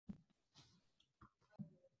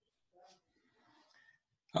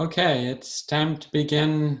Okay, it's time to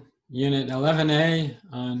begin Unit 11A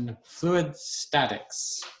on fluid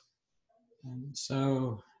statics. And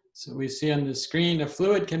so we see on the screen a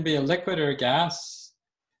fluid can be a liquid or a gas,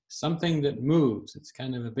 something that moves. It's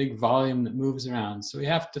kind of a big volume that moves around. So we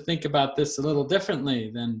have to think about this a little differently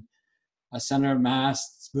than a center of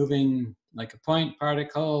mass that's moving like a point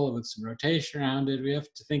particle with some rotation around it. We have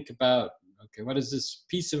to think about, okay, what is this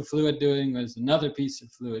piece of fluid doing? What is another piece of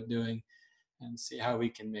fluid doing? And see how we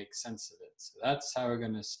can make sense of it. So that's how we're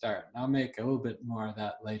going to start. And I'll make a little bit more of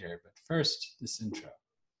that later, but first, this intro.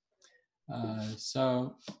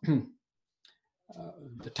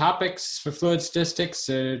 The topics for fluid statistics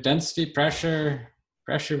are density, pressure,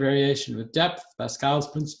 pressure variation with depth, Pascal's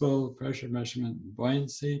principle, pressure measurement, and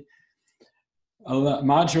buoyancy.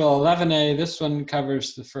 Module 11A, this one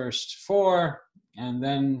covers the first four, and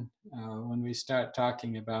then when we start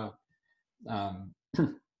talking about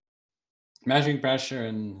measuring pressure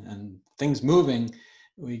and things moving,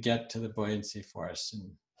 we get to the buoyancy force and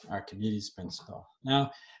Archimedes' principle. Now,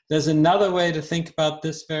 there's another way to think about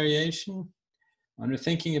this variation. When we're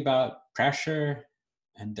thinking about pressure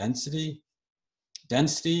and density,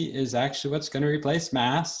 density is actually what's going to replace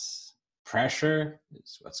mass. Pressure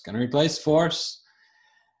is what's going to replace force.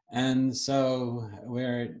 And so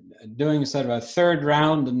we're doing sort of a third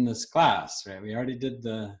round in this class, right? We already did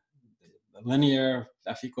the linear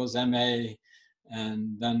F equals ma,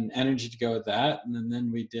 and then energy to go with that. And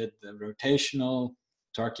then we did the rotational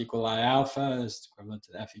torque equal I alpha is equivalent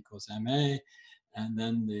to F equals ma. And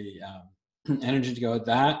then the energy to go with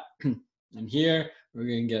that. And here we're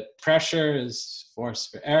going to get pressure is force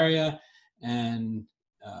per area. And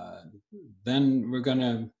then we're going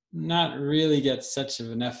to not really get such of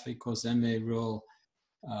an F equals ma rule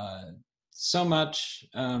so much,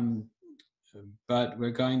 but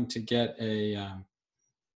we're going to get a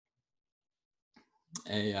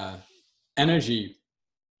energy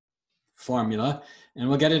formula, and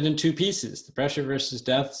we'll get it in two pieces. The pressure versus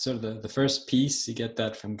depth, sort of the first piece, you get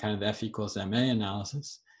that from kind of the F equals ma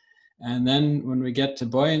analysis. And then when we get to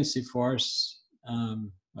buoyancy force,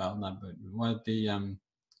 well, not but what the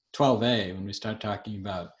 12A, when we start talking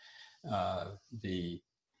about the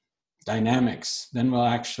dynamics, then we'll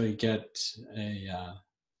actually get a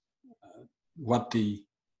what the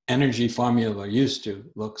energy formula we're used to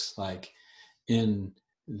looks like in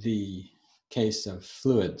the case of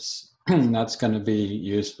fluids. That's going to be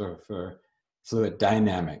used for fluid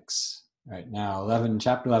dynamics. Right now,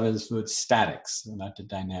 chapter 11 is fluid statics, not the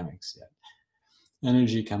dynamics yet.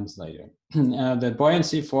 Energy comes later. The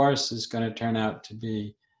buoyancy force is going to turn out to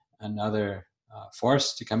be another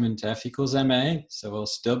force to come into F equals ma. So we'll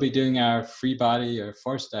still be doing our free body or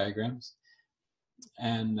force diagrams.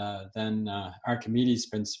 And then Archimedes'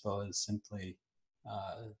 principle is simply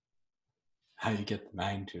how you get the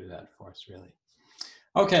magnitude of that force, really.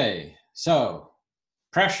 Okay, so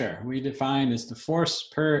pressure we define as the force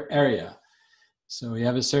per area. So we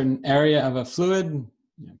have a certain area of a fluid.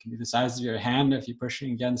 It can be the size of your hand if you're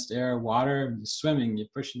pushing against air or water. If you're swimming, you're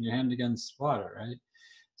pushing your hand against water, right?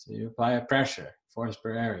 So you apply a pressure, force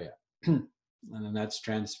per area. And then that's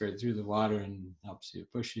transferred through the water and helps you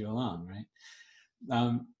push you along, right?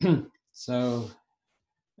 So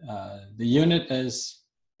the unit is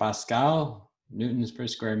Pascal, newtons per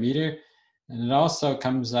square meter. And it also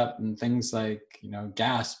comes up in things like,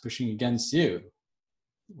 gas pushing against you.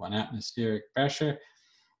 1 atmospheric pressure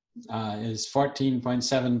is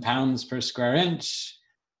 14.7 pounds per square inch,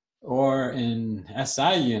 or in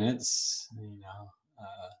SI units,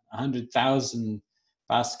 100,000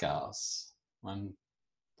 pascals,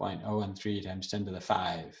 1.013 times 10 to the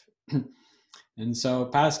 5. And so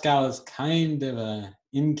Pascal is kind of an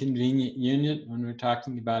inconvenient unit when we're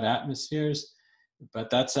talking about atmospheres, but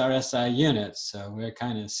that's our SI unit, so we're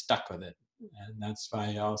kind of stuck with it. And that's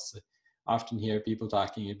why I also often hear people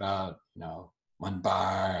talking about, 1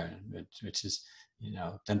 bar, which is,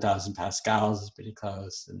 10,000 pascals is pretty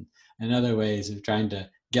close, and other ways of trying to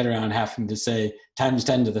get around having to say times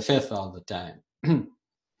 10 to the 5th all the time.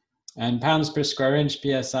 And pounds per square inch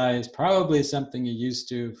PSI is probably something you're used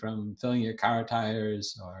to from filling your car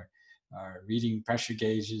tires or reading pressure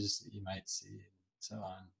gauges that you might see, and so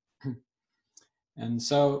on. And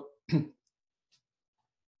so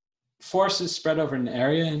force is spread over an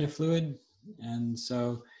area in a fluid. And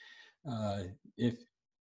so if,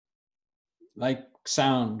 like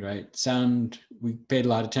sound, right? Sound, we paid a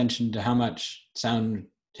lot of attention to how much sound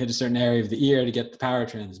hit a certain area of the ear to get the power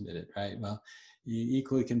transmitted, right? Well, you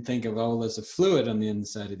equally can think of, there's a fluid on the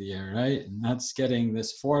inside of the ear, right? And that's getting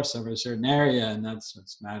this force over a certain area, and that's what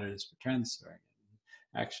matters for transferring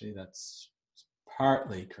it. Actually, that's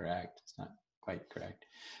partly correct. It's not quite correct.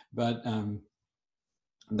 But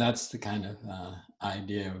that's the kind of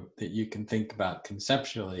idea that you can think about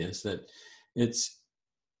conceptually, is that it's,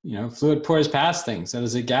 fluid pours past things. So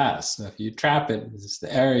does a gas. So if you trap it, it's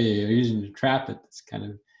the area you're using to trap it that's kind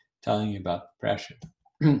of telling you about the pressure.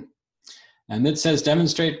 And it says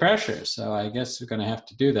demonstrate pressure. So I guess we're going to have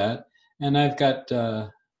to do that. And I've got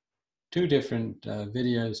 2 different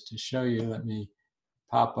videos to show you. Let me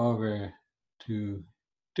pop over to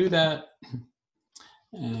do that.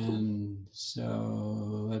 And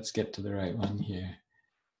so let's get to the right one here.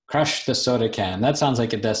 Crush the soda can. That sounds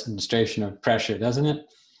like a demonstration of pressure, doesn't it?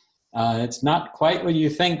 It's not quite what you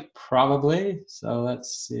think, probably. So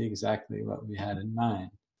let's see exactly what we had in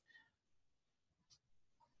mind.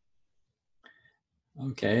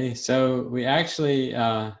 Okay, so we actually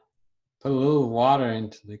put a little water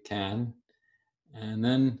into the can, and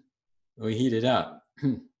then we heat it up.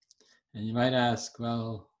 And you might ask,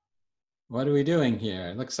 well, what are we doing here?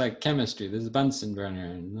 It looks like chemistry. There's a Bunsen burner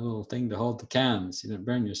and a little thing to hold the can so you don't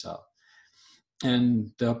burn yourself.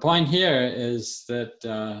 And the point here is that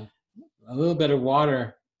a little bit of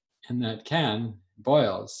water in that can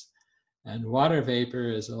boils, and water vapor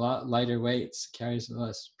is a lot lighter weight, carries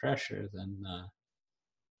less pressure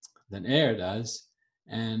than air does.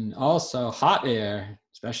 And also hot air,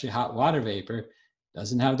 especially hot water vapor,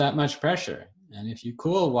 doesn't have that much pressure. And if you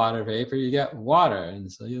cool water vapor, you get water, and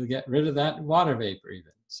so you'll get rid of that water vapor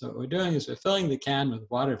even. So what we're doing is we're filling the can with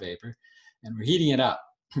water vapor, and we're heating it up.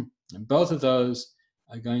 And both of those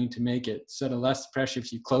are going to make it sort of less pressure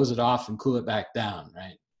if you close it off and cool it back down,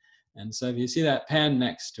 right? And so if you see that pan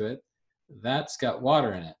next to it, that's got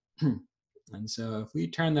water in it. And so if we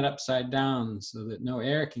turn that upside down so that no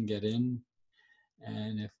air can get in,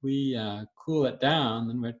 and if we cool it down,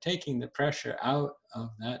 then we're taking the pressure out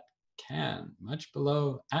of that can, much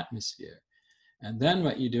below atmosphere. And then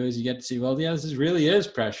what you do is you get to see, well, yeah, this really is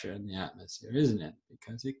pressure in the atmosphere, isn't it?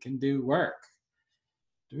 Because it can do work.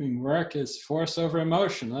 Doing work is force over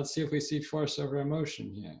motion. Let's see if we see force over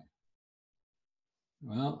motion here.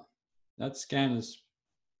 Well, that can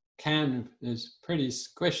is pretty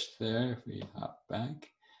squished there. If we hop back,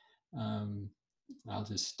 I'll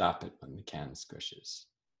just stop it when the can squishes.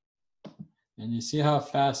 And you see how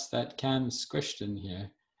fast that can is squished in here.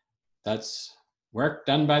 That's work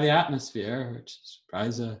done by the atmosphere, which is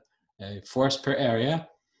probably a force per area,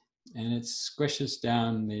 and it squishes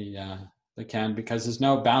down the can because there's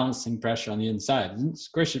no balancing pressure on the inside. It didn't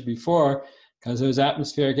squish it before because there was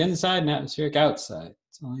atmospheric inside and atmospheric outside.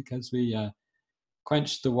 It's only because we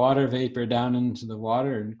quenched the water vapor down into the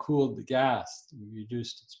water and cooled the gas. We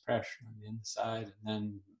reduced its pressure on the inside, and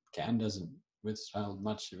then the can doesn't withstand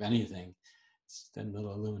much of anything. It's a thin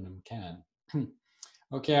little aluminum can.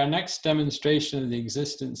 Okay, our next demonstration of the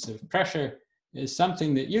existence of pressure is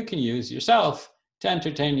something that you can use yourself to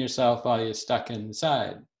entertain yourself while you're stuck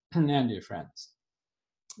inside and your friends.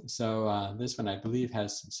 So this one, I believe,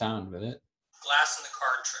 has some sound with it. Glass in the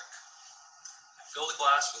card trick. I fill the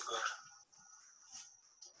glass with water.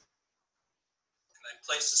 And I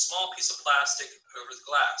place a small piece of plastic over the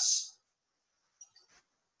glass.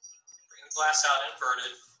 Bring the glass out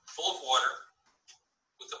inverted, full of water,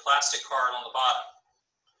 with the plastic card on the bottom.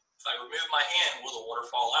 If I remove my hand, will the water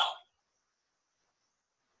fall out?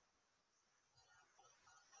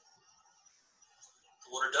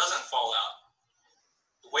 The water doesn't fall out.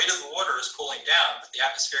 The weight of the water is pulling down, but the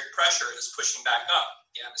atmospheric pressure is pushing back up.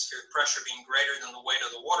 The atmospheric pressure being greater than the weight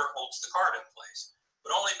of the water holds the card in place,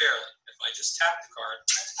 but only barely. If I just tap the card,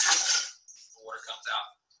 the water comes out.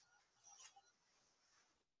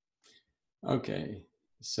 Okay,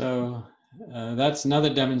 so that's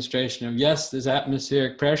another demonstration of, yes, there's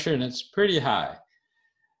atmospheric pressure and it's pretty high.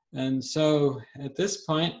 And so at this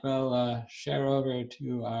point, we'll share over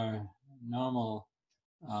to our normal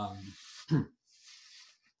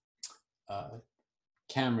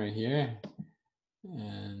camera here.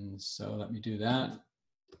 And so let me do that.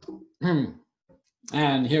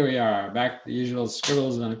 And here we are, back to the usual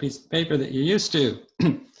scribbles on a piece of paper that you're used to.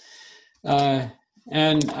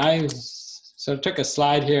 And I sort of took a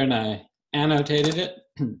slide here and I annotated it.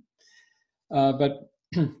 But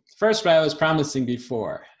first, what I was promising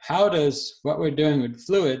before, how does what we're doing with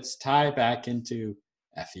fluids tie back into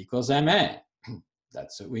F equals ma?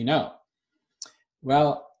 That's what we know.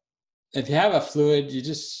 Well, if you have a fluid, you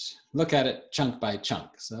just look at it chunk by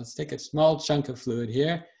chunk. So let's take a small chunk of fluid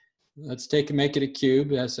here. Let's make it a cube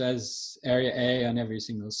that has area A on every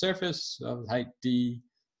single surface of height D.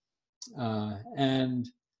 And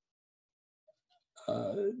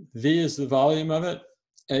V is the volume of it.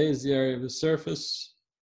 A is the area of the surface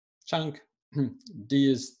chunk. D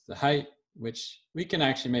is the height. which we can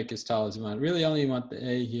actually make as tall as we want. Really only want the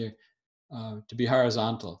A here to be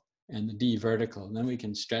horizontal and the D vertical, and then we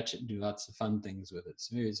can stretch it and do lots of fun things with it.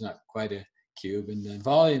 So maybe it's not quite a cube, and the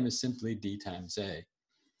volume is simply D times A.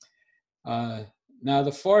 Now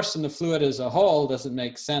the force in the fluid as a whole doesn't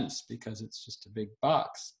make sense because it's just a big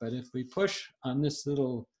box, but if we push on this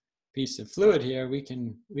little piece of fluid here, we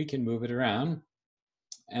can move it around.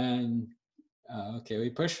 And okay, we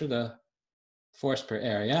push for the force per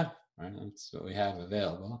area, right? That's what we have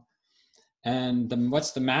available. And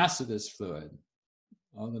what's the mass of this fluid?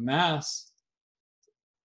 Well, the mass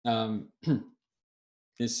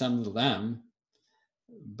is some little m,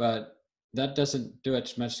 but that doesn't do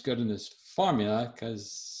it much good in this formula,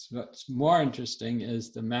 because what's more interesting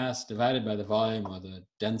is the mass divided by the volume, or the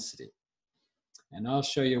density. And I'll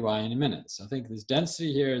show you why in a minute. So I think this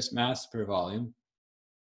density here is mass per volume.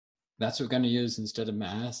 That's what we're going to use instead of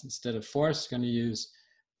mass. Instead of force, we're going to use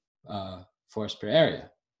force per area.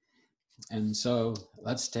 And so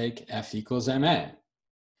let's take F equals ma.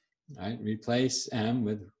 Right? Replace m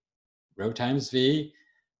with rho times v.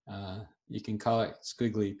 You can call it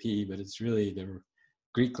squiggly p, but it's really the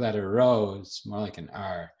Greek letter rho. It's more like an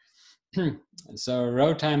r. So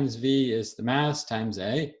rho times v is the mass times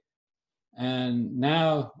a. And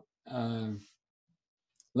now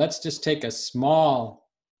let's just take a small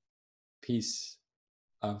piece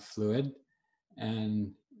of fluid,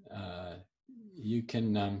 and you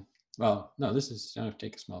can, well, no, this is, I don't have to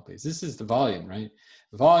take a small piece. This is the volume, right?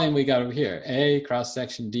 The volume we got over here, A cross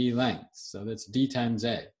section D length. So that's D times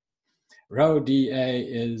A. Rho dA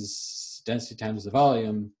is density times the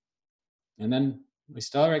volume. And then we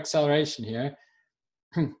still have our acceleration here.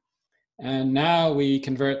 And now we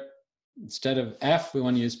convert, instead of F, we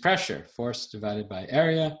want to use pressure, force divided by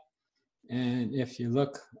area. And if you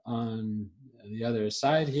look on the other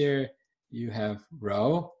side here, you have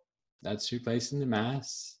rho, that's replacing the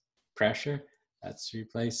mass, pressure, that's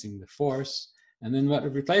replacing the force. And then what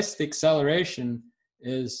replaces the acceleration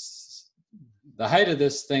is the height of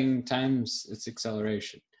this thing times its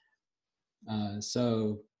acceleration.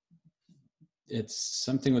 So it's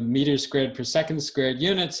something with meters squared per second squared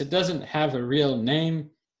units. It doesn't have a real name,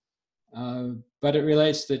 but it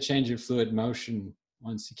relates to the change of fluid motion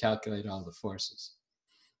once you calculate all the forces.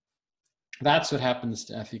 That's what happens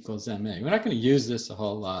to F equals ma. We're not going to use this a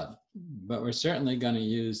whole lot, but we're certainly going to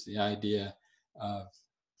use the idea of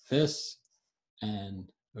this, and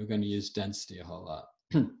we're going to use density a whole lot.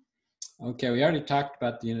 Okay, we already talked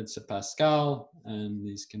about the units of Pascal and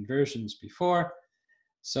these conversions before.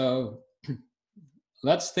 So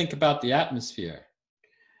let's think about the atmosphere.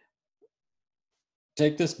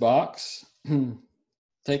 Take this box,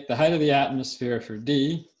 take the height of the atmosphere for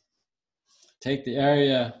D, take the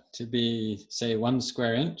area to be, say, 1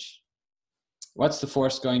 square inch. What's the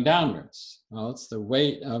force going downwards? Well, it's the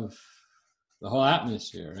weight of the whole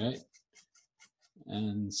atmosphere, right?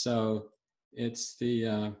 And so it's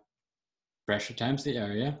the pressure times the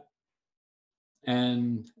area.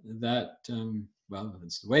 And that, well,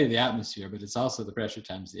 it's the weight of the atmosphere, but it's also the pressure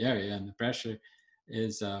times the area. And the pressure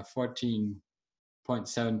is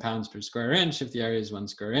 14.7 pounds per square inch. If the area is 1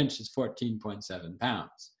 square inch, it's 14.7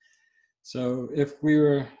 pounds. So if we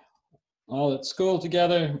were all at school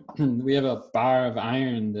together, we have a bar of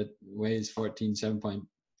iron that weighs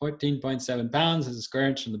 14.7 pounds as a square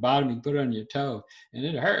inch on the bottom. You can put it on your toe, and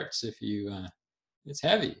it hurts if you, it's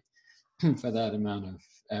heavy for that amount of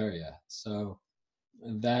area. So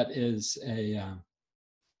that is a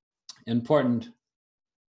important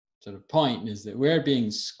sort of point, is that we're being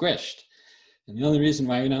squished. And the only reason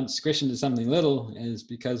why we don't squish into something little is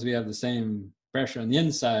because we have the same pressure on the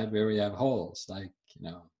inside where we have holes, like, you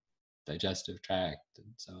know, digestive tract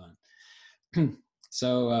and so on.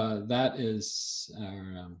 So that is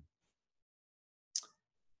our,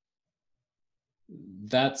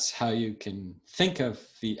 that's how you can think of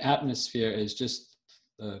the atmosphere as just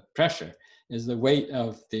the pressure, is the weight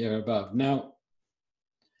of the air above. Now,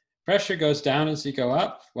 pressure goes down as you go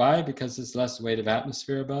up. Why? Because there's less weight of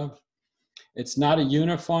atmosphere above. It's not a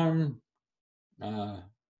uniform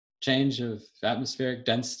change of atmospheric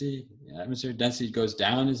density. Atmospheric density goes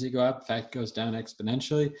down as you go up. In fact, it goes down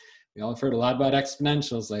exponentially. We all have heard a lot about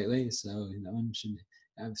exponentials lately, so one should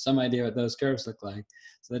have some idea what those curves look like.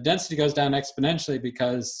 So the density goes down exponentially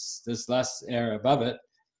because there's less air above it.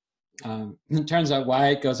 It turns out why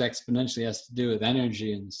it goes exponentially has to do with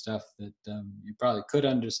energy and stuff that you probably could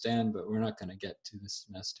understand, but we're not going to get to this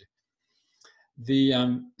semester.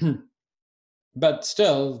 But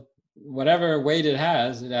still, whatever weight it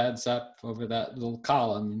has, it adds up over that little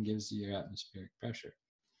column and gives you your atmospheric pressure.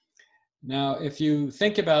 Now, if you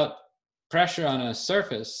think about pressure on a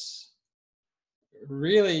surface,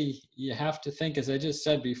 really, you have to think, as I just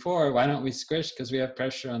said before, why don't we squish? Because we have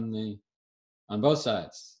pressure on both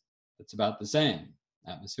sides. It's about the same,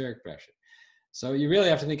 atmospheric pressure. So you really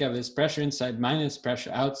have to think of this pressure inside minus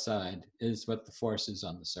pressure outside is what the force is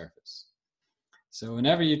on the surface. So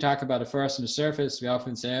whenever you talk about a force on the surface, we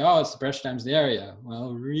often say, oh, it's the pressure times the area.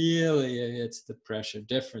 Well, really, it's the pressure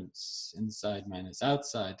difference inside minus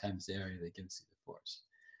outside times the area that gives you the force.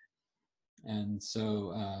 And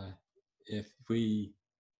so if we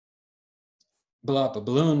blow up a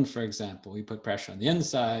balloon, for example, we put pressure on the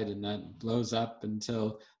inside and that blows up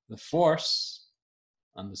until the force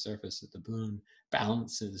on the surface of the balloon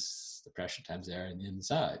balances the pressure times the area on the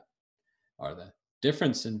inside, or the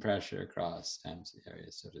difference in pressure across times the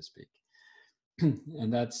area, so to speak.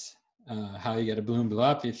 And that's how you get a balloon blow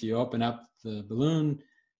up. If you open up the balloon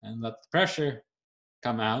and let the pressure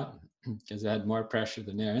come out, because it had more pressure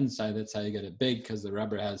than air inside, that's how you get it big, because the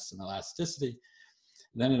rubber has some elasticity.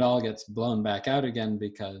 Then it all gets blown back out again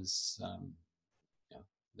because you know,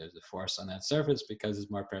 there's a force on that surface because there's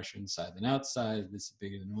more pressure inside than outside. This is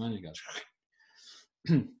bigger than one, it goes.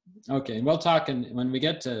 Okay, and we'll talk, when we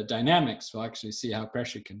get to dynamics, we'll actually see how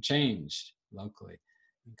pressure can change locally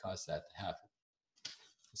and cause that to happen.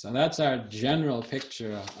 So that's our general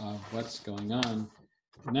picture of what's going on.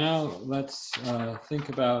 Now let's think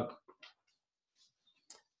about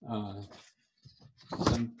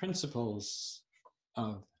some principles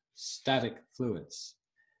of static fluids.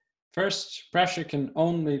 First, pressure can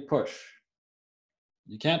only push.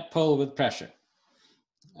 You can't pull with pressure.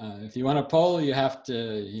 If you want to pull, you have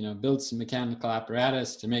to, build some mechanical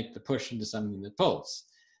apparatus to make the push into something that pulls.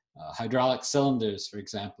 Hydraulic cylinders, for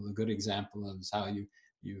example, a good example of how you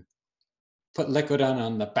put liquid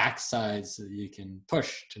on the back side so that you can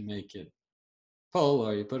push to make it pull,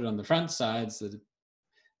 or you put it on the front side so that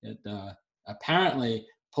it apparently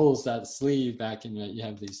pulls that sleeve back in. You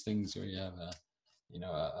have these things where you have a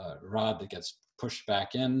rod that gets pushed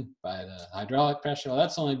back in by the hydraulic pressure. Well,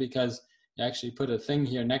 that's only because you actually put a thing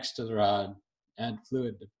here next to the rod, add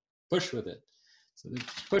fluid to push with it. So they're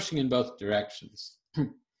pushing in both directions.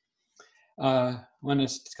 One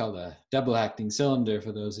is called a double acting cylinder,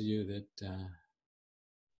 for those of you that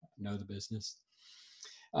know the business.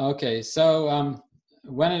 Okay, so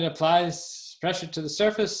when it applies pressure to the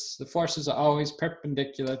surface, the forces are always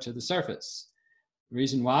perpendicular to the surface. The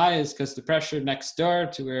reason why is because the pressure next door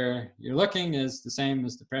to where you're looking is the same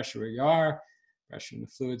as the pressure where you are. Pressure in the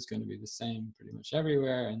fluid is going to be the same pretty much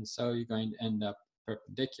everywhere, and so you're going to end up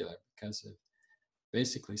perpendicular because of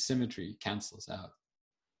basically symmetry cancels out.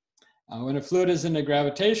 When a fluid is in a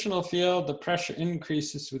gravitational field, the pressure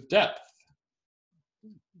increases with depth.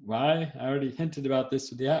 Why? I already hinted about this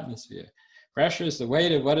with the atmosphere. Pressure is the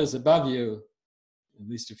weight of what is above you, at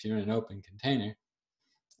least if you're in an open container.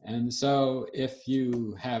 And so if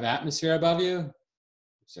you have atmosphere above you,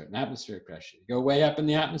 certain atmospheric pressure. You go way up in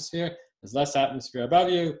the atmosphere, there's less atmosphere above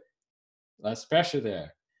you, less pressure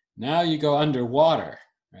there. Now you go underwater,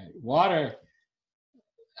 right? Water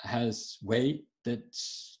has weight that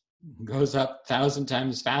goes up 1,000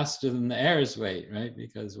 times faster than the air's weight, right?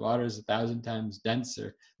 Because water is 1,000 times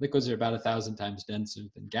denser. Liquids are about 1,000 times denser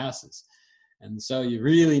than gases. And so you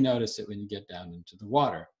really notice it when you get down into the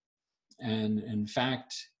water. And in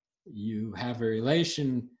fact, you have a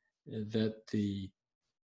relation that the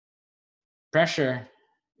pressure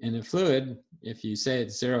in a fluid, if you say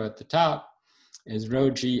it's 0 at the top, is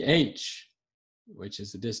rho gh, which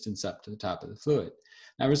is the distance up to the top of the fluid.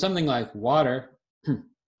 Now for something like water,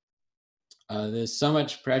 there's so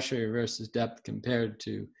much pressure versus depth compared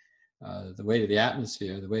to the weight of the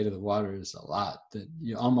atmosphere. The weight of the water is a lot that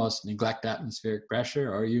you almost neglect atmospheric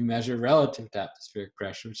pressure, or you measure relative to atmospheric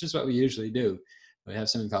pressure, which is what we usually do. We have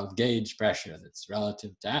something called gauge pressure that's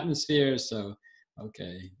relative to atmosphere. So,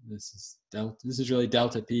 okay, this is really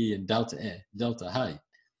delta P and delta height.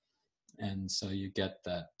 And so you get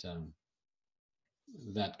that,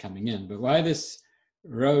 that coming in. But why this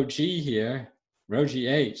rho G here, rho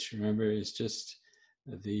GH, remember, is just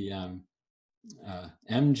the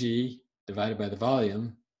mg divided by the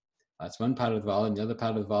volume. That's one part of the volume. The other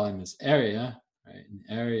part of the volume is area, right? And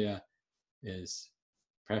area is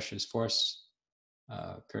pressure is force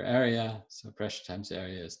per area. So pressure times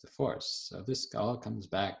area is the force. So this all comes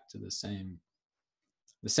back to the same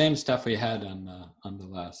stuff we had on the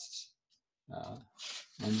last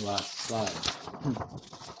slide.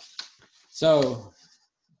 So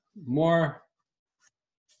more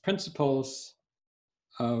principles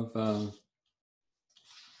of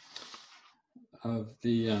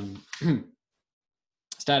the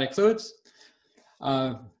static fluids.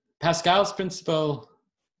 Pascal's principle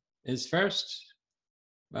is first.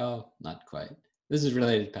 Well, not quite. This is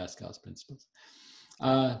related to Pascal's principles.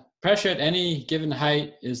 Pressure at any given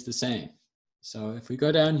height is the same. So if we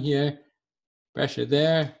go down here, pressure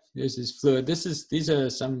there, there's this fluid. These are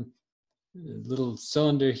some little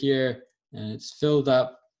cylinder here, and it's filled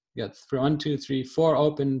up. You got 1, 2, 3, 4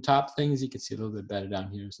 open top things. You can see a little bit better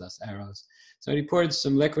down here. There's less arrows. So he poured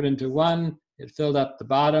some liquid into one. It filled up the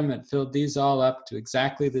bottom. It filled these all up to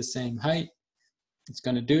exactly the same height. It's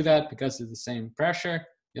going to do that because of the same pressure.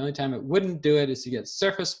 The only time it wouldn't do it is to get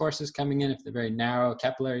surface forces coming in. If they're very narrow,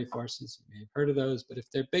 capillary forces, you may have heard of those. But if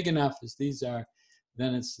they're big enough, as these are,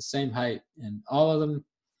 then it's the same height in all of them.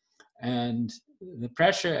 And the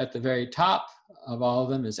pressure at the very top of all of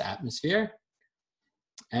them is atmosphere.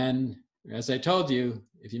 And as I told you,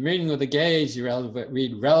 if you're reading with a gauge, you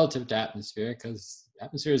read relative to atmosphere, because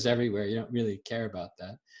atmosphere is everywhere. You don't really care about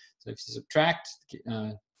that. So if you subtract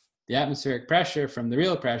the atmospheric pressure from the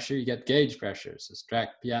real pressure, you get gauge pressure. So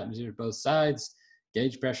subtract P atmosphere both sides,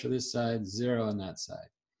 gauge pressure this side, 0 on that side.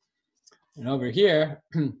 And over here,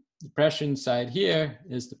 the pressure inside here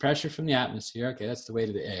is the pressure from the atmosphere. Okay, that's the weight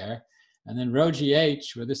of the air. And then rho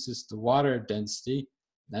GH, where this is the water density,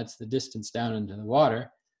 that's the distance down into the water,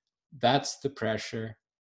 that's the pressure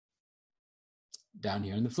down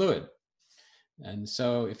here in the fluid. And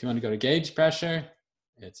so if you want to go to gauge pressure,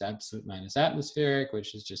 it's absolute minus atmospheric,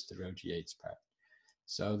 which is just the rho GH part.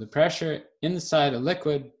 So the pressure inside a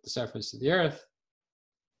liquid, the surface of the earth,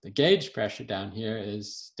 the gauge pressure down here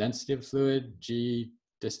is density of fluid, G,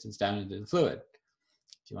 distance down into the fluid.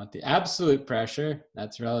 If you want the absolute pressure,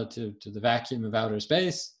 that's relative to the vacuum of outer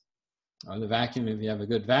space, or the vacuum if you have a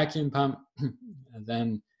good vacuum pump, and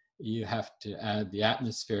then you have to add the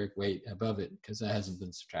atmospheric weight above it, because that hasn't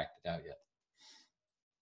been subtracted out yet.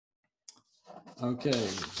 Okay,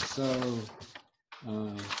 so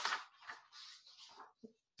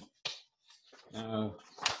now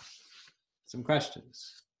some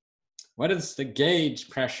questions. What is the gauge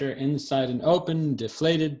pressure inside an open,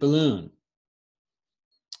 deflated balloon?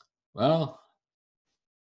 Well,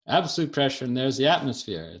 absolute pressure, and there's the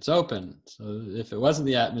atmosphere. It's open. So if it wasn't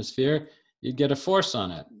the atmosphere, you'd get a force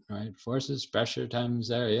on it, right? Force is pressure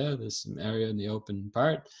times area. There's some area in the open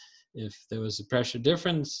part. If there was a pressure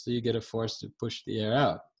difference, you get a force to push the air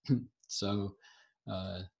out. So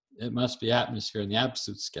it must be atmosphere in the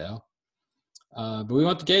absolute scale. But we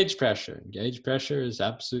want the gauge pressure. Gauge pressure is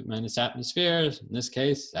absolute minus atmosphere. In this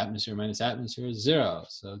case, atmosphere minus atmosphere is 0.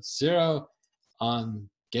 So it's 0 on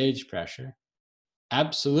gauge pressure.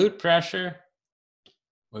 Absolute pressure,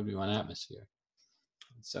 what do we want? Atmosphere.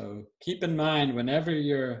 So keep in mind, whenever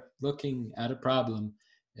you're looking at a problem,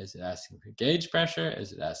 is it asking for gauge pressure?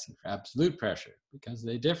 Is it asking for absolute pressure? Because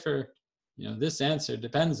they differ. You know, this answer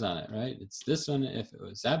depends on it, right? It's this one if it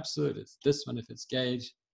was absolute, it's this one if it's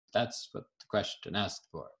gauge. That's what the question asked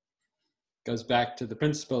for. It goes back to the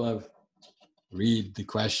principle of read the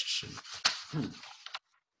question.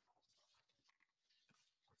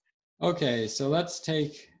 Okay, so let's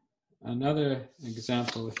take another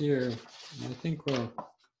example here. I think we'll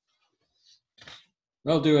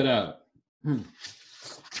do it out. I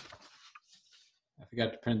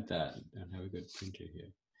forgot to print that. I don't have a good printer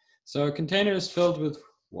here. So a container is filled with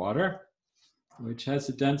water, which has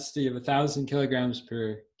a density of 1,000 kilograms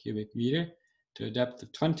per cubic meter to a depth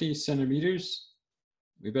of 20 centimeters.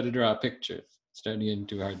 We better draw a picture. It's starting getting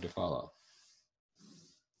too hard to follow.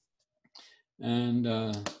 And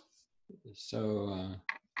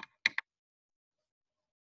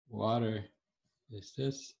water is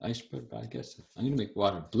this. I guess I'm going to make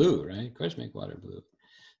water blue, right? Of course, make water blue.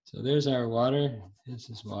 So there's our water. This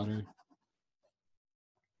is water.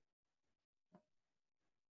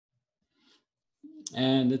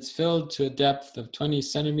 And it's filled to a depth of 20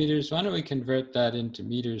 centimeters. Why don't we convert that into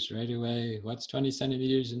meters right away? What's 20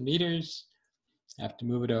 centimeters in meters? I have to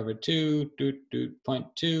move it over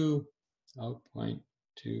 0.2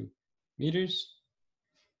 meters.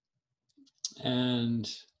 And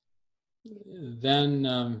then,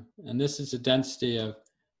 and this is a density of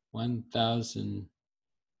 1,000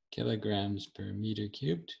 kilograms per meter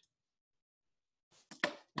cubed.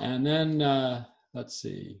 And then, let's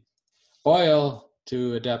see, oil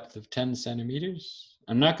to a depth of 10 centimeters.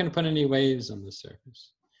 I'm not going to put any waves on the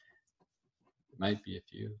surface. Might be a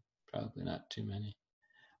few, probably not too many.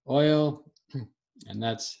 Oil, and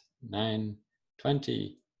that's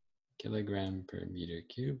 920 kilogram per meter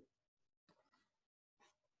cube.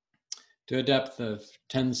 To a depth of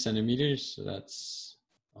 10 centimeters, so that's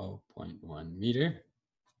 0.1 meter.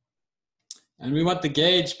 And we want the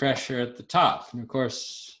gauge pressure at the top. And of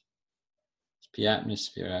course, it's P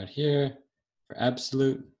atmosphere out here for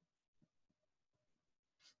absolute,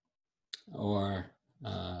 or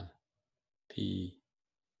P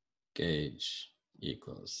gauge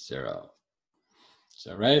equals 0.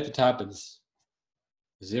 So right at the top is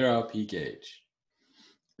 0 P gauge.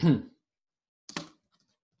 That's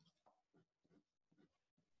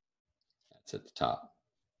at the top.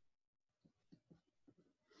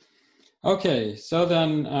 Okay, so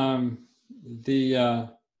then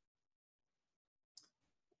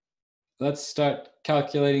let's start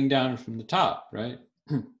calculating down from the top, right?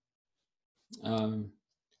 The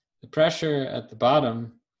pressure at the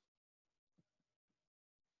bottom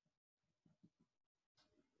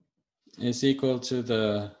is equal to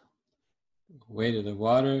the weight of the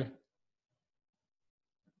water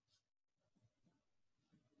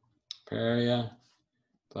per area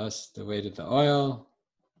plus the weight of the oil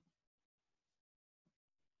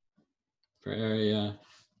per area,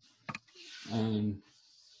 and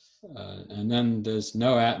then there's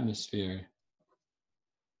no atmosphere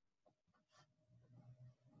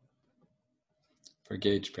for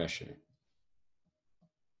gauge pressure.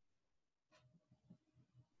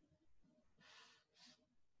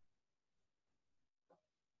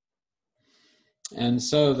 And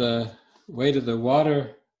so the weight of the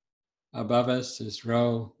water above us is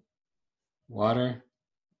rho water,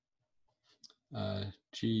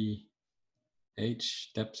 GH,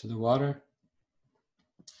 depth of the water,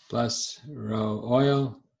 plus rho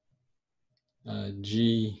oil,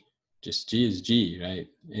 G, just G is G, right?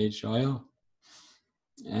 H oil.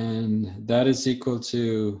 And that is equal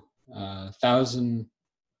to 1,000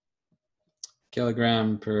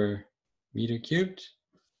 kilogram per meter cubed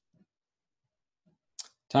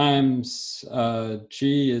times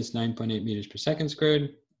G is 9.8 meters per second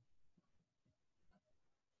squared.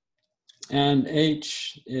 And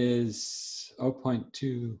H is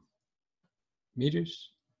 0.2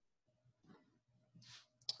 meters.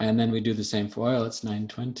 And then we do the same for oil, it's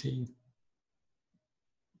 920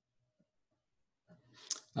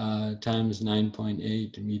 times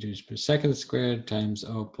 9.8 meters per second squared times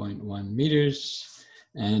 0.1 meters.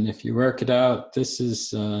 And if you work it out, this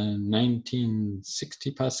is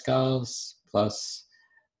 1960 pascals plus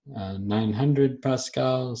 900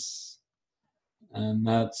 pascals. And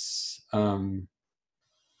that's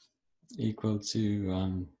equal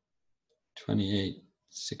to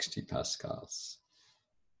 2860 pascals.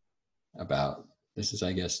 About, this is,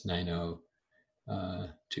 I guess,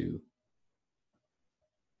 902.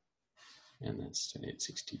 And that's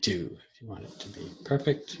 2862 if you want it to be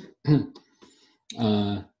perfect.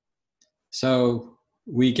 So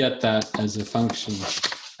we get that as a function.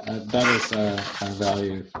 That is our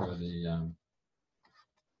value for the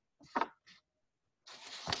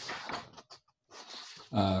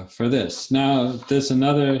for this. Now there's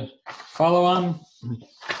another follow-on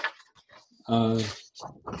right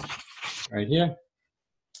here.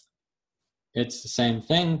 It's the same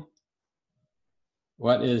thing.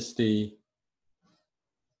 What is the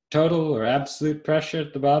total or absolute pressure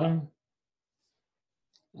at the bottom?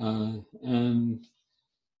 And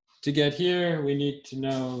to get here, we need to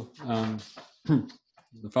know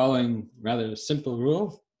the following rather simple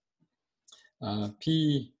rule.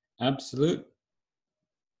 P absolute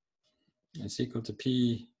is equal to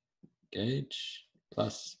P gauge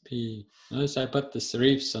plus P. Notice I put the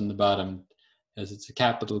serifs on the bottom as it's a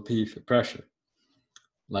capital P for pressure.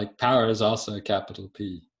 Like power is also a capital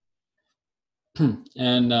P.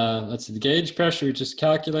 And let's see, the gauge pressure we just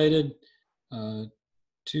calculated,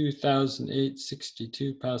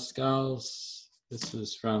 2,862 pascals. This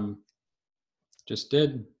is from, just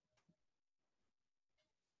did,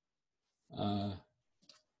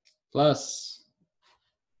 plus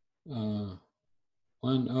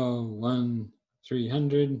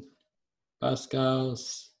 101,300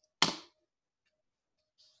 pascals.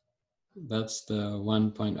 That's the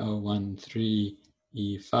 1.013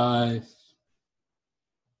 E5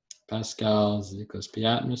 pascals equals P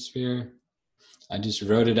atmosphere. I just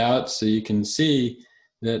wrote it out so you can see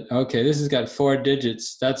that, okay, this has got 4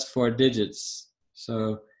 digits, that's 4 digits.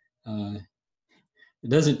 So it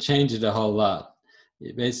doesn't change it a whole lot.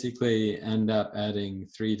 You basically end up adding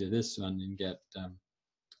 3 to this one and get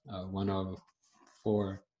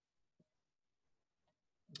 104,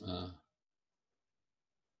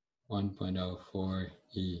 1.04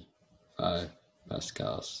 E5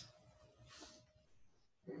 pascals.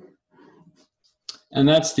 And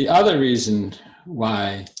that's the other reason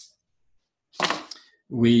why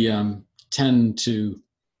we tend to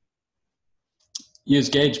use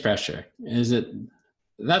gauge pressure, is that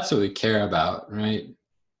that's what we care about, right?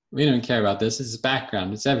 We don't care about this, it's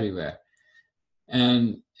background, it's everywhere.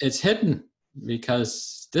 And it's hidden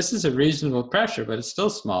because this is a reasonable pressure, but it's still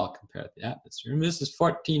small compared to the atmosphere. And this is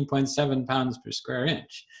 14.7 pounds per square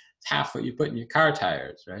inch. half what you put in your car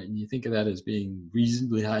tires, right? And you think of that as being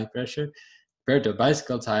reasonably high pressure. Compared to a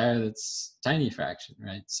bicycle tire, that's a tiny fraction,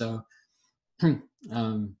 right? So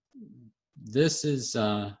this is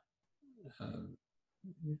a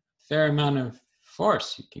fair amount of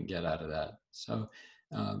force you can get out of that. So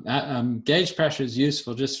gauge pressure is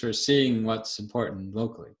useful just for seeing what's important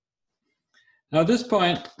locally. Now at this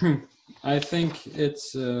point, I think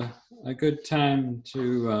it's a good time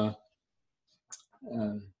to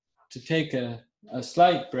take a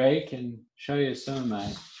slight break and show you some of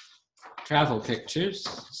my travel pictures.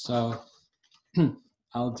 So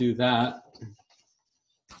I'll do that.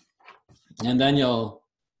 And then you'll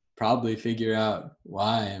probably figure out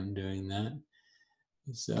why I'm doing that.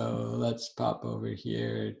 So let's pop over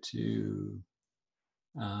here to,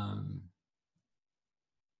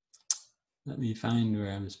 let me find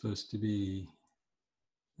where I'm supposed to be.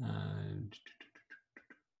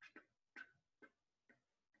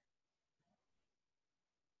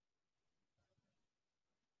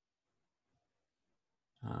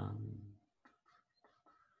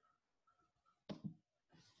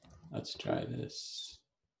 Let's try this.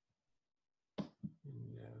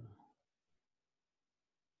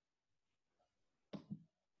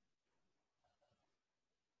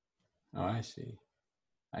 Oh, I see.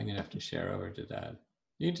 I'm gonna have to share over to that.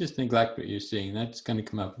 You just neglect what you're seeing. That's gonna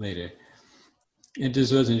come up later. It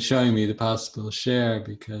just wasn't showing me the possible share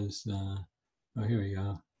because, oh, here we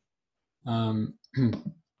go.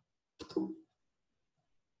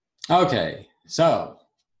 Okay, so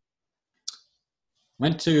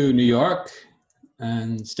went to New York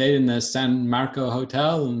and stayed in the San Marco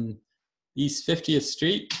Hotel in East 50th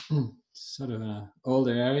Street, sort of an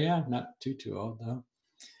older area, not too old though.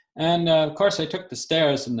 And of course I took the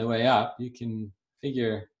stairs on the way up. You can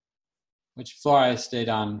figure which floor I stayed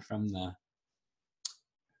on from the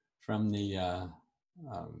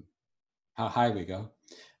how high we go.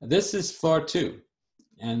 This is floor 2.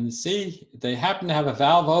 And see, they happen to have a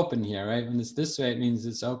valve open here, right? When it's this way, it means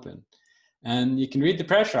it's open. And you can read the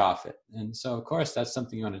pressure off it. And so, of course, that's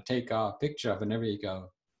something you want to take a picture of whenever you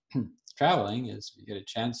go traveling, is if you get a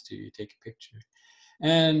chance to, you take a picture.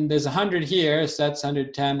 And there's 100 here, so that's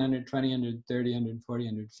 110, 120, 130, 140,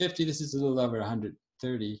 150. This is a little over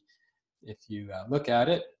 130 if you look at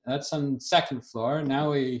it. That's on the 2nd floor.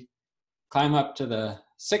 Now we climb up to the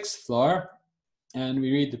 6th floor and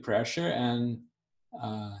we read the pressure, and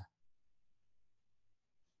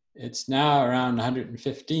it's now around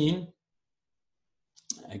 115.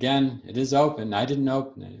 Again, it is open. I didn't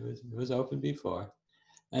open it. It was open before.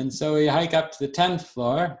 And so we hike up to the 10th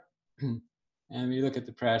floor and we look at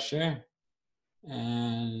the pressure,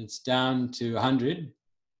 and it's down to 100.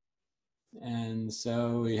 And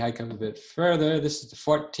so we hike up a bit further. This is the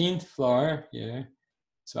 14th floor here.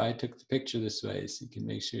 So I took the picture this way so you can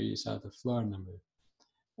make sure you saw the floor number.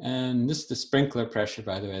 And this is the sprinkler pressure,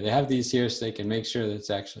 by the way. They have these here so they can make sure that it's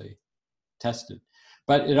actually tested.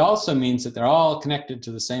 But it also means that they're all connected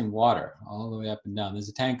to the same water all the way up and down. There's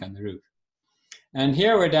a tank on the roof. And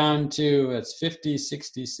here we're down to, it's 50,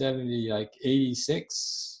 60, 70, like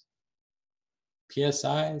 86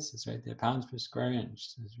 PSIs. It's right there, pounds per square inch.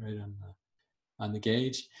 It's right on the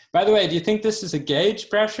gauge. By the way, do you think this is a gauge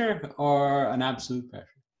pressure or an absolute pressure?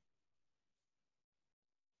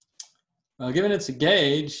 Well, given it's a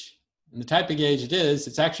gauge, and the type of gauge it is,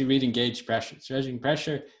 it's actually reading gauge pressure. It's measuring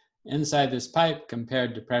pressure inside this pipe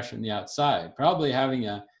compared to pressure on the outside. Probably having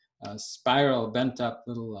a spiral bent up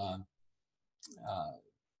little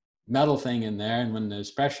metal thing in there, and when there's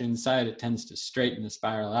pressure inside, it tends to straighten the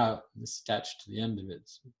spiral out. This is attached to the end of it,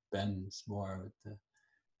 so it bends more with the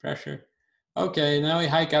pressure. Okay, now we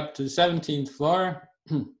hike up to the 17th floor.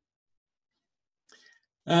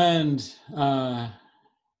 And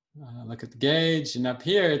look at the gauge, and up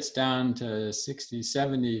here it's down to 60,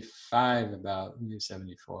 75, about maybe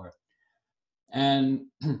 74. And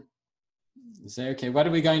you say, okay, what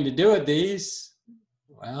are we going to do with these?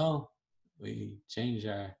 Well, we change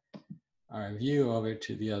our view over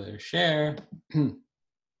to the other share.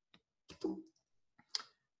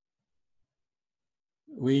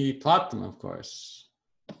 We plot them, of course.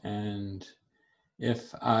 And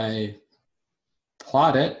if I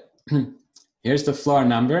plot it, here's the floor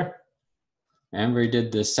number. And we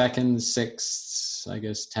did the 2nd, 6th, I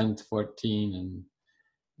guess 10th, 14,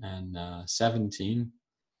 and 17.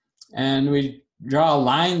 And we draw a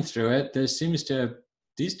line through it.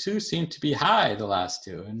 These two seem to be high, the last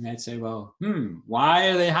two. And I'd say, well, why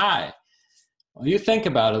are they high? Well, you think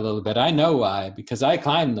about it a little bit. I know why, because I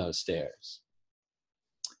climbed those stairs.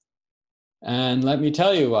 And let me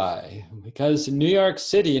tell you why. Because in New York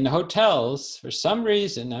City, in hotels, for some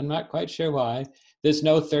reason, I'm not quite sure why, there's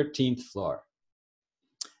no 13th floor.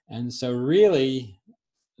 And so really,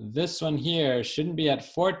 this one here shouldn't be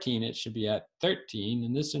at 14, it should be at 13.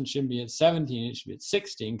 And this one shouldn't be at 17, it should be at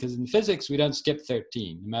 16. Because in physics, we don't skip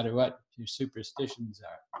 13, no matter what your superstitions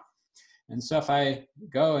are. And so if I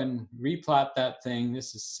go and replot that thing,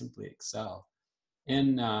 this is simply Excel.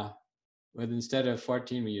 With instead of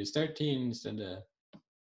 14, we use 13.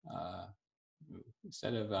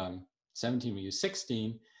 Instead of 17, we use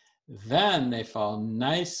 16. Then they fall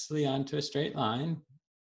nicely onto a straight line,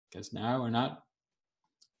 because now we're not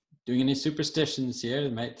doing any superstitions here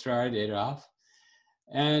that might throw our data off.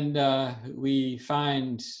 And we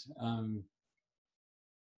find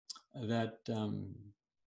that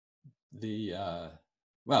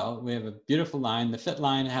well, we have a beautiful line. The fit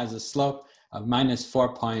line has a slope of minus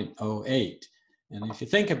 4.08. And if you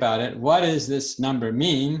think about it, what does this number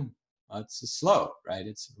mean? Well, it's a slope, right?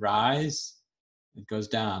 It's rise, it goes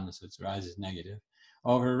down, so its rise is negative,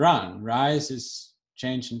 over run. Rise is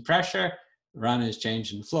change in pressure, run is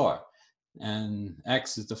change in floor. And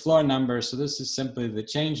X is the floor number, so this is simply the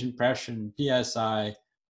change in pressure in PSI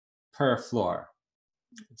per floor.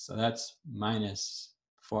 So that's minus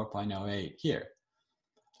 4.08 here.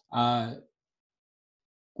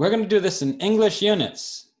 We're going to do this in English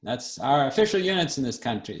units. That's our official units in this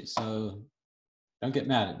country, so don't get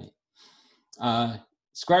mad at me.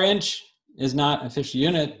 Square inch is not official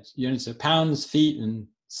unit. Units are pounds, feet, and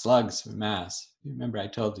slugs for mass. You remember I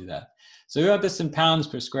told you that. So we want this in pounds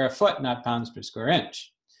per square foot, not pounds per square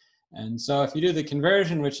inch. And so if you do the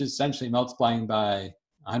conversion, which is essentially multiplying by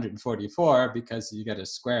 144, because you get a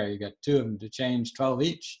square, you get two of them to change 12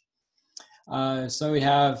 each. So we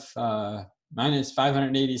have minus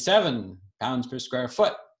 587 pounds per square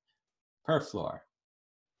foot per floor.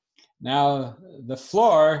 Now, the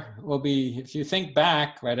floor will be, if you think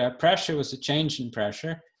back, right, our pressure was a change in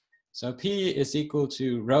pressure. So P is equal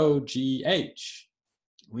to rho GH.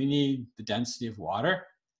 We need the density of water.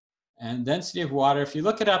 And density of water, if you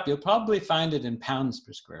look it up, you'll probably find it in pounds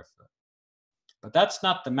per square foot. But that's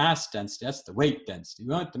not the mass density, that's the weight density.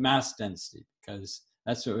 We want the mass density because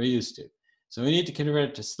that's what we're used to. So we need to convert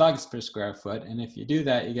it to slugs per square foot. And if you do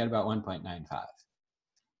that, you get about 1.95.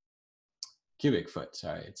 Cubic foot,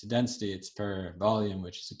 sorry. It's a density, it's per volume,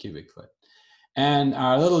 which is a cubic foot. And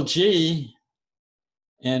our little g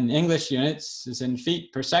in English units is in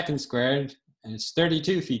feet per second squared, and it's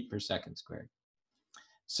 32 feet per second squared.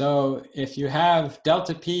 So if you have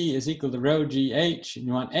delta P is equal to rho GH, and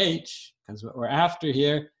you want H, because what we're after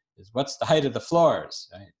here is what's the height of the floors,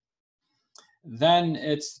 right? Then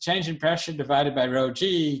it's the change in pressure divided by rho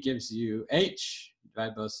G gives you H,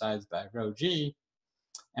 divide both sides by rho G.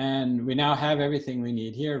 And we now have everything we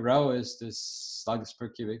need here. Rho is this slugs per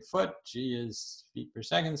cubic foot. G is feet per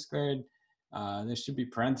second squared. There should be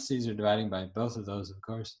parentheses or dividing by both of those, of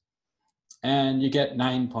course. And you get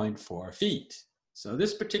 9.4 feet. So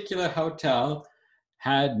this particular hotel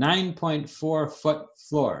had 9.4 foot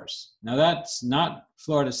floors. Now that's not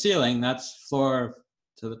floor to ceiling, that's floor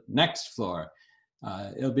to the next floor.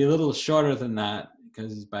 It'll be a little shorter than that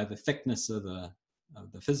because by the thickness of the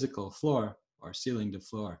physical floor, or ceiling to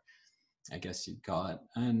floor, I guess you'd call it.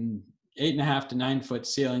 And 8.5 to 9 foot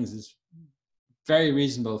ceilings is very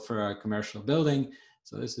reasonable for a commercial building.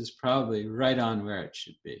 So this is probably right on where it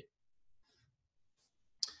should be.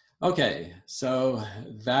 Okay, so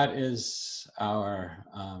that is our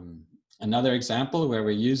another example where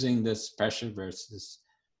we're using this pressure versus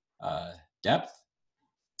depth.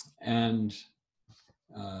 And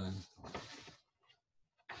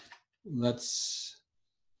let's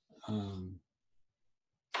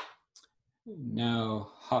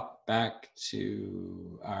now hop back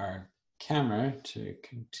to our camera to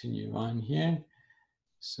continue on here.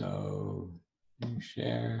 So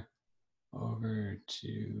share over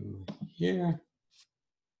to here.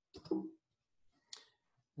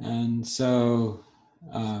 And so,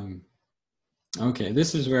 okay,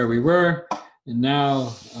 this is where we were. And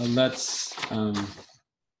now let's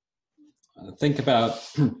think about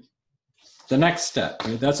the next step.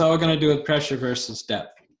 Right? That's all we're going to do with pressure versus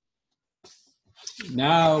depth.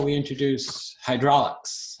 Now we introduce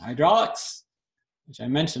hydraulics. Hydraulics, which I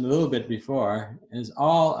mentioned a little bit before, is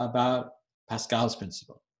all about Pascal's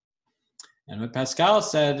principle. And what Pascal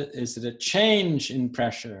said is that a change in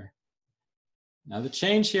pressure. Now the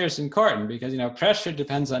change here is important because, you know, pressure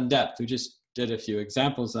depends on depth. We just did a few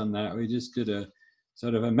examples on that. We just did a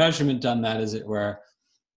sort of a measurement on that, as it were,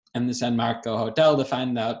 in the San Marco Hotel to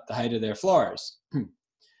find out the height of their floors.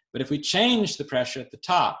 But if we change the pressure at the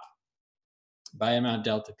top by amount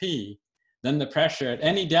delta P, then the pressure at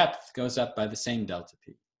any depth goes up by the same delta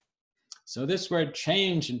P. So this word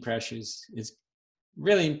change in pressure is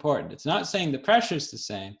really important. It's not saying the pressure is the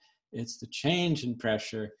same, it's the change in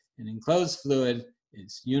pressure. An enclosed fluid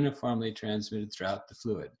is uniformly transmitted throughout the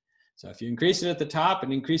fluid. So if you increase it at the top,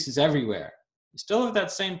 it increases everywhere. You still have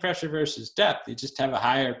that same pressure versus depth, you just have a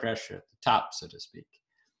higher pressure at the top, so to speak.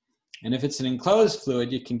 And if it's an enclosed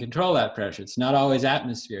fluid, you can control that pressure. It's not always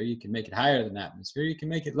atmosphere. You can make it higher than atmosphere. You can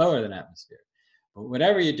make it lower than atmosphere. But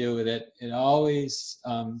whatever you do with it, it always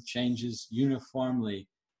changes uniformly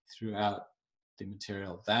throughout the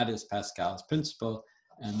material. That is Pascal's principle,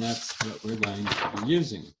 and that's what we're going to be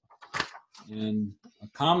using. And a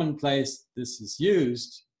common place this is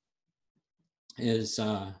used is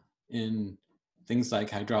in things like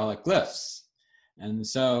hydraulic lifts. And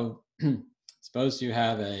so suppose you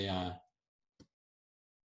have a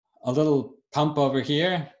little pump over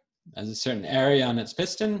here, has a certain area on its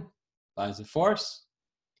piston, applies a force.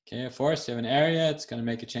 Okay, a force, you have an area, it's going to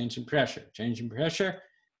make a change in pressure. Change in pressure,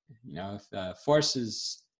 you know, if force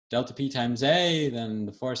is delta P times A, then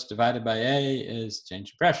the force divided by A is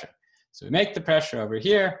change in pressure. So we make the pressure over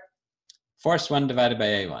here, force 1 divided by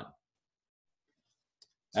A1.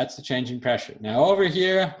 That's the change in pressure. Now over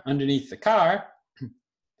here, underneath the car,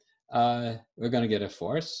 we're going to get a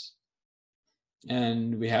force.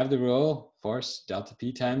 And we have the rule, force delta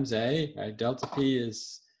P times A, right? Delta P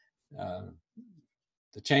is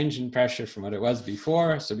the change in pressure from what it was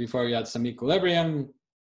before. So before we had some equilibrium,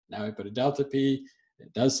 now we put a delta P,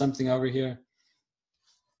 it does something over here.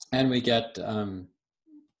 And we get,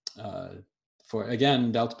 for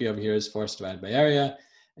again, delta P over here is force divided by area.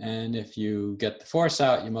 And if you get the force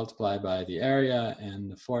out, you multiply by the area, and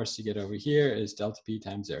the force you get over here is delta P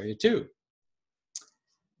times area 2.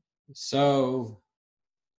 So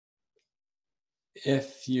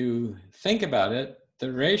if you think about it,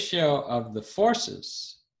 the ratio of the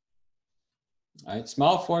forces, right?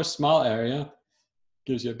 Small force, small area,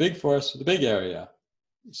 gives you a big force with a big area.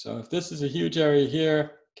 So if this is a huge area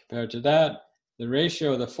here compared to that, the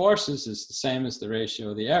ratio of the forces is the same as the ratio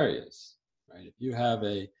of the areas, right? If you have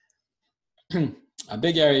a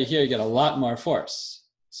big area here, you get a lot more force.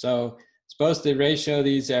 So suppose the ratio of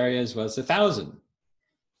these areas was 1,000,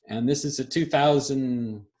 and this is a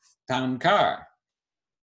 2,000-pound car.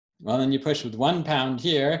 Well, then you push with 1 pound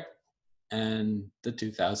here, and the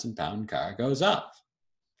 2,000-pound car goes up.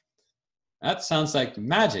 That sounds like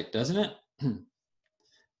magic, doesn't it?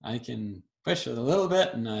 I can push with a little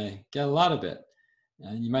bit, and I get a lot of it.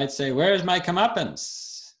 And you might say, where's my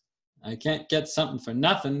comeuppance? I can't get something for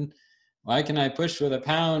nothing. Why can I push with 1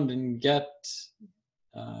 pound and get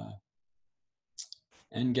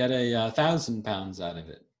 1,000 pounds out of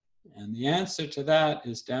it? And the answer to that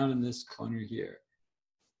is down in this corner here.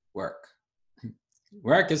 Work.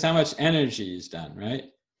 Work is how much energy is done,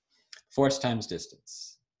 right? Force times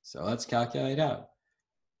distance. So let's calculate out.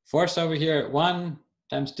 Force over here at 1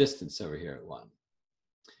 times distance over here at 1.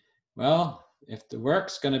 Well, if the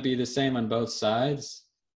work's going to be the same on both sides,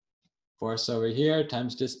 force over here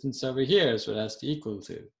times distance over here is what it has to equal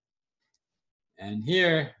to. And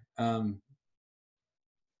here,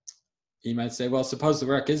 you might say, well, suppose the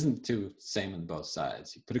work isn't the same on both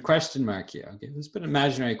sides. You put a question mark here. Okay, let's put an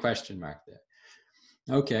imaginary question mark there.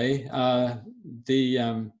 Okay,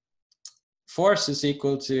 the force is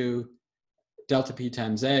equal to delta P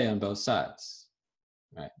times A on both sides,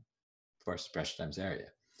 right? Force, pressure times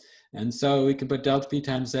area. And so we can put delta P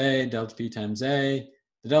times A, delta P times A.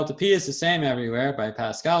 The delta P is the same everywhere by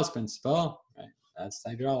Pascal's principle, right? That's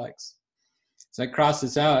hydraulics. So that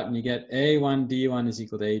crosses out, and you get A1 D1 is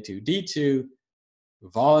equal to A2 D2.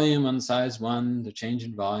 Volume on size 1, the change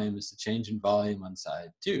in volume is the change in volume on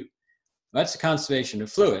side 2. That's the conservation of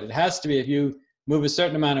fluid. It has to be, if you move a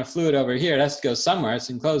certain amount of fluid over here, it has to go somewhere. It's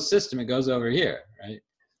an enclosed system, it goes over here, right?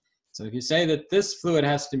 So if you say that this fluid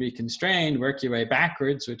has to be constrained, work your way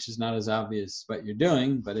backwards, which is not as obvious what you're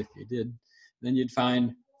doing, but if you did, then you'd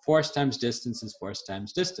find force times distance is force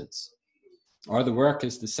times distance. Or the work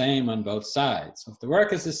is the same on both sides. So if the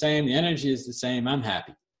work is the same, the energy is the same, I'm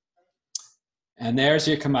happy. And there's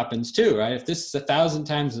your comeuppance too, right? If this is 1,000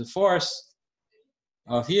 times the force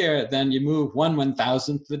of here, then you move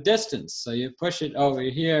 1/1000th the distance. So you push it over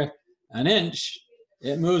here an inch,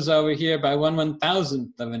 it moves over here by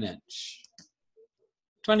 1/1000th of an inch.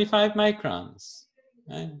 25 microns,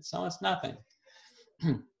 right? It's almost nothing.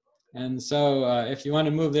 And so if you want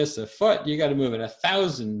to move this a foot, you got to move it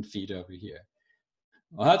 1,000 feet over here.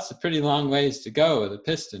 Well, that's a pretty long ways to go with a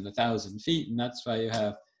piston, 1,000 feet, and that's why you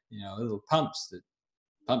have, you know, little pumps that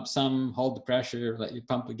pump some, hold the pressure, let you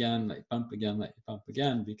pump again, let you pump again, let you pump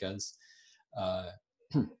again, because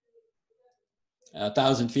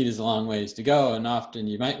 1,000 feet is a long ways to go, and often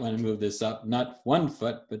you might want to move this up, not 1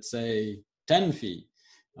 foot, but say 10 feet.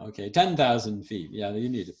 Okay, 10,000 feet. Yeah, you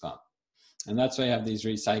need a pump. And that's why you have these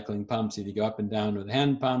recycling pumps. Either you go up and down with a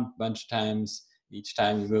hand pump a bunch of times. Each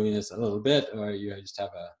time you're moving this a little bit, or you just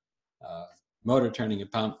have a motor turning a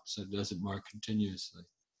pump so it does it more continuously.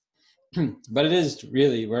 But it is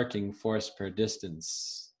really working force per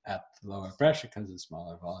distance at lower pressure because of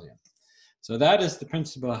smaller volume. So that is the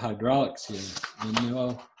principle of hydraulics here. And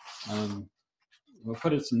we'll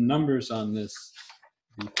put some numbers on this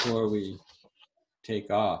before we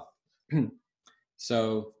take off.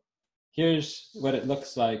 So here's what it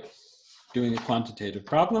looks like doing a quantitative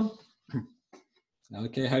problem.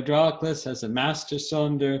 Okay, hydraulicless has a master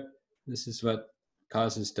cylinder. This is what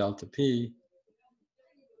causes delta P.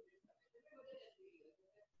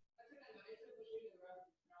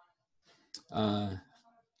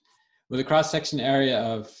 With a cross-section area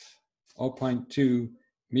of 0.2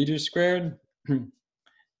 meters squared.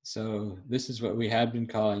 So this is what we had been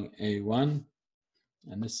calling A1.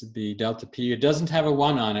 And this would be delta P. It doesn't have a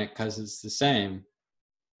 1 on it because it's the same.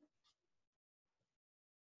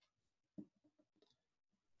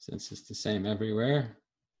 Since it's the same everywhere.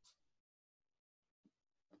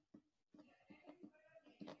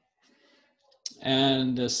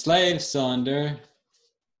 And the slave cylinder,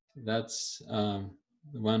 that's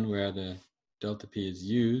the one where the delta P is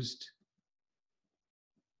used.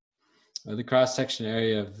 The cross-section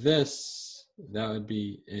area of this, that would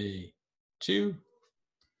be A2.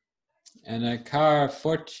 And a car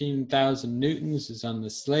 14,000 newtons is on the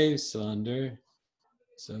slave cylinder.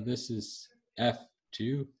 So this is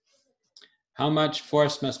F2. How much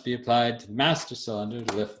force must be applied to the master cylinder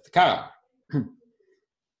to lift the car?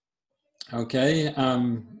 Okay,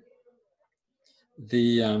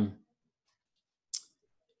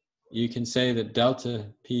 you can say that delta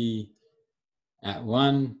P at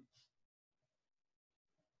 1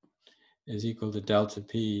 is equal to delta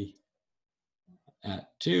P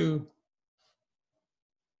at 2.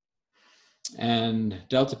 And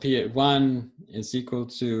delta P at 1 is equal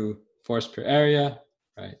to force per area,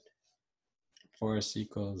 right? Force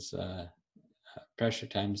equals pressure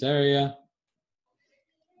times area,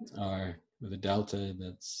 or with a delta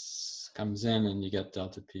that comes in, and you get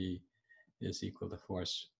delta P is equal to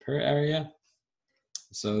force per area.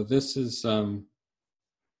 So this is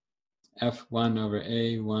F1 over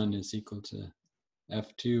A1 is equal to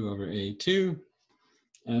F2 over A2.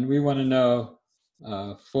 And we want to know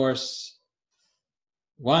force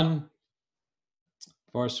 1.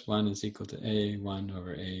 Force 1 is equal to A1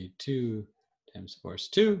 over A2 times force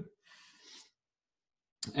 2.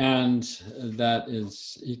 And that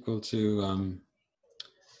is equal to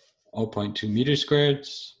 0.2 meters squared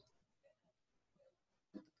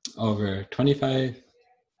over 25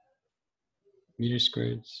 meters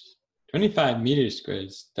squared. 25 meters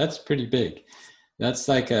squared, that's pretty big. That's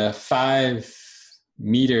like a 5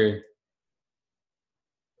 meter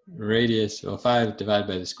radius, well, 5 divided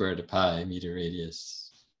by the square root of pi, meter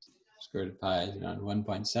radius. Square root of pi is around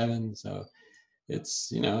 1.7, so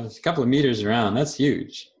it's, it's a couple of meters around. That's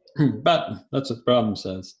huge. But that's what the problem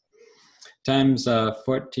says. Times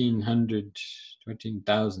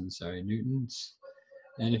 14,000 newtons.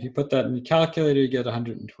 And if you put that in the calculator, you get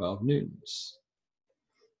 112 newtons.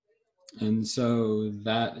 And so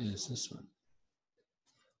that is this one.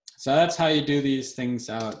 So that's how you do these things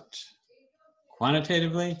out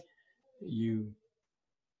quantitatively. You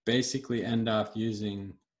basically end up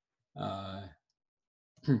using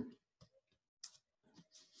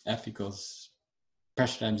F equals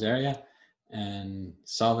pressure times area and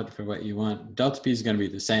solve it for what you want. Delta P is going to be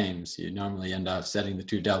the same, so you normally end up setting the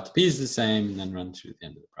two delta P's the same and then run through the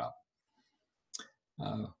end of the problem.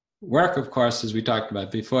 Work, of course, as we talked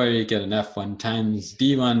about before, you get an F1 times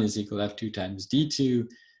D1 is equal to F2 times D2,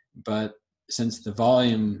 but since the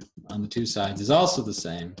volume on the two sides is also the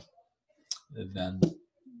same, then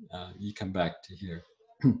you come back to here.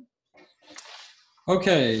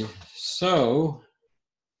 Okay, so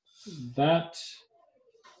that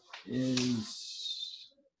is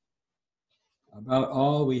about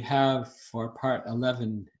all we have for part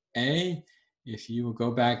 11A. If you will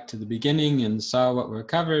go back to the beginning and saw what we're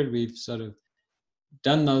covered, we've sort of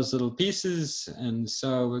done those little pieces, and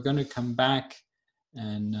so we're going to come back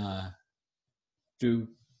and do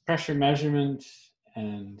pressure measurement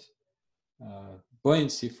and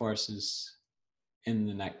buoyancy forces in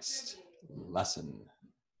the next lesson.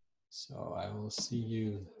 So I will see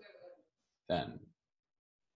you then.